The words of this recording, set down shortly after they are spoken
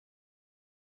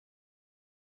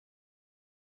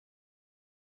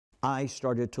I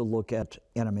started to look at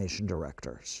animation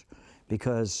directors,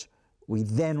 because we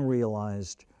then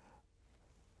realized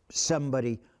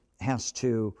somebody has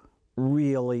to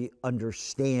really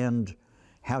understand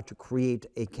how to create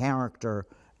a character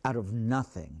out of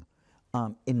nothing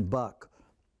in Buck,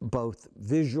 both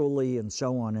visually and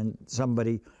so on, and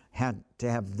somebody had to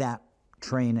have that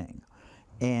training.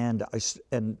 And I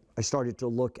started to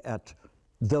look at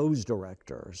those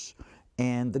directors,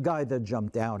 and the guy that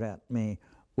jumped out at me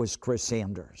was Chris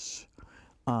Sanders.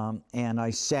 And I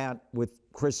sat with,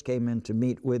 Chris came in to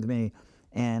meet with me,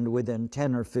 and within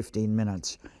 10 or 15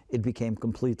 minutes, it became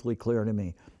completely clear to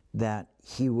me that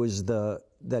he was the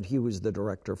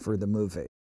director for the movie.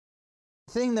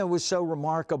 The thing that was so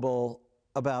remarkable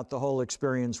about the whole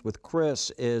experience with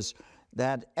Chris is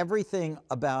that everything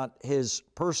about his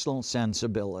personal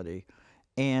sensibility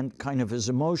and kind of his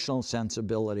emotional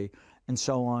sensibility and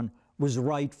so on was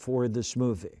right for this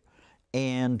movie.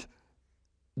 And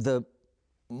the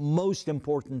most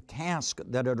important task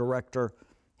that a director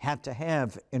had to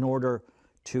have in order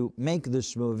to make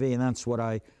this movie, and that's what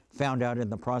I found out in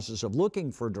the process of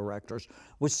looking for directors,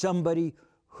 was somebody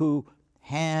who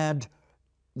had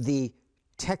the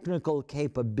technical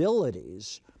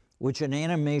capabilities which an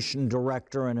animation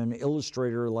director and an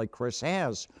illustrator like Chris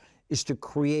has, is to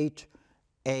create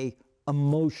a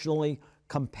emotionally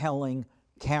compelling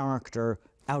character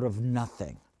out of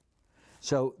nothing.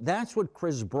 So that's what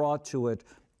Chris brought to it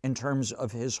in terms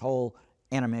of his whole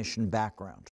animation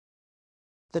background.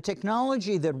 The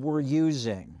technology that we're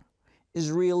using is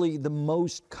really the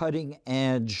most cutting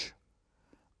edge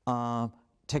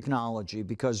technology,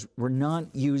 because we're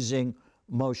not using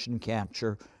motion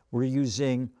capture. We're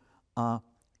using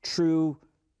true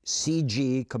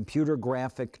CG, computer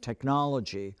graphic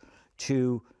technology,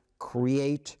 to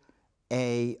create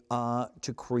a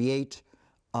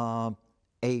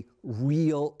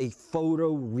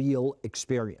photoreal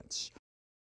experience.